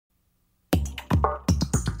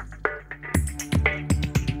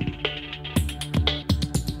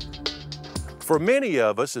For many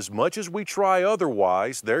of us, as much as we try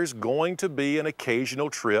otherwise, there's going to be an occasional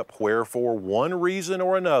trip where for one reason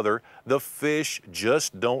or another, the fish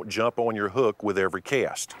just don't jump on your hook with every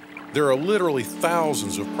cast. There are literally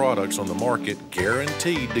thousands of products on the market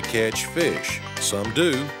guaranteed to catch fish. Some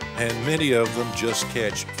do, and many of them just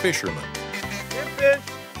catch fishermen. Here, fish.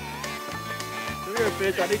 Come here,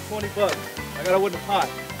 fish. I need 20 bucks. I got a wooden pot.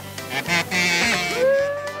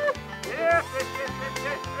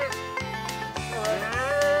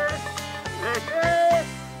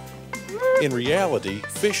 In reality,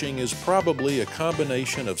 fishing is probably a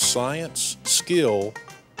combination of science, skill,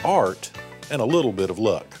 art, and a little bit of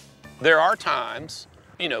luck. There are times,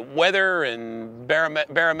 you know, weather and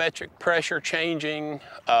barometric pressure changing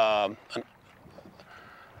can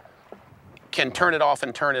turn it off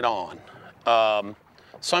and turn it on.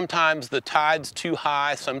 Sometimes the tide's too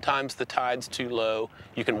high, sometimes the tide's too low.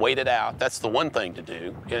 You can wait it out. That's the one thing to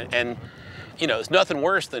do. And you know, it's nothing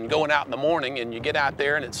worse than going out in the morning and you get out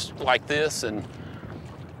there and it's like this, and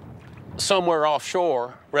somewhere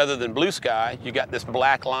offshore, rather than blue sky, you got this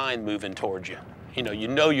black line moving towards you. You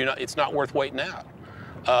know you're not, it's not worth waiting out.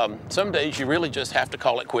 Some days you really just have to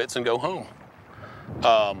call it quits and go home.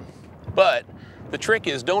 But the trick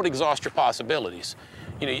is, don't exhaust your possibilities.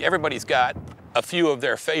 You know, everybody's got a few of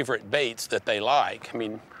their favorite baits that they like. I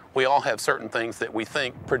mean, we all have certain things that we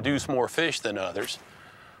think produce more fish than others.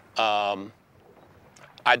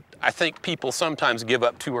 I think people sometimes give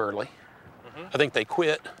up too early. I think they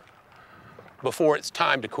quit before it's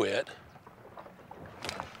time to quit.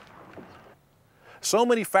 So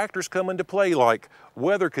many factors come into play, like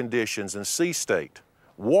weather conditions and sea state,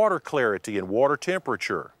 water clarity and water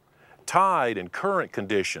temperature, tide and current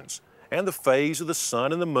conditions, and the phase of the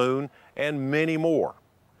sun and the moon, and many more.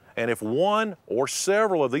 And if one or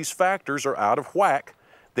several of these factors are out of whack,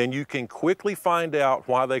 then you can quickly find out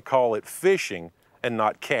why they call it fishing and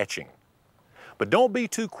not catching. But don't be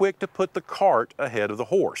too quick to put the cart ahead of the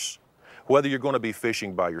horse. Whether you're going to be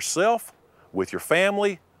fishing by yourself, with your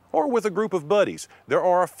family, or with a group of buddies, there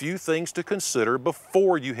are a few things to consider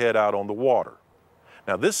before you head out on the water.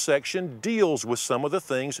 Now, this section deals with some of the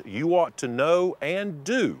things you ought to know and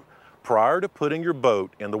do prior to putting your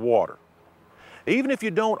boat in the water. Even if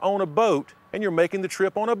you don't own a boat and you're making the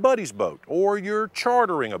trip on a buddy's boat or you're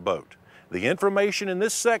chartering a boat, the information in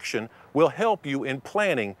this section will help you in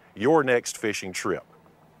planning your next fishing trip.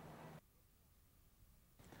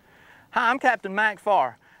 Hi, I'm Captain Mac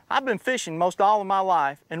Farr. I've been fishing most all of my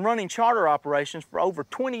life and running charter operations for over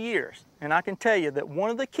 20 years. And I can tell you that one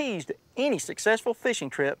of the keys to any successful fishing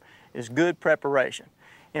trip is good preparation.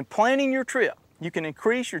 In planning your trip, you can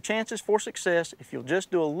increase your chances for success if you'll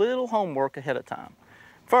just do a little homework ahead of time.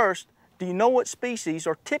 First, do you know what species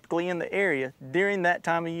are typically in the area during that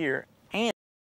time of year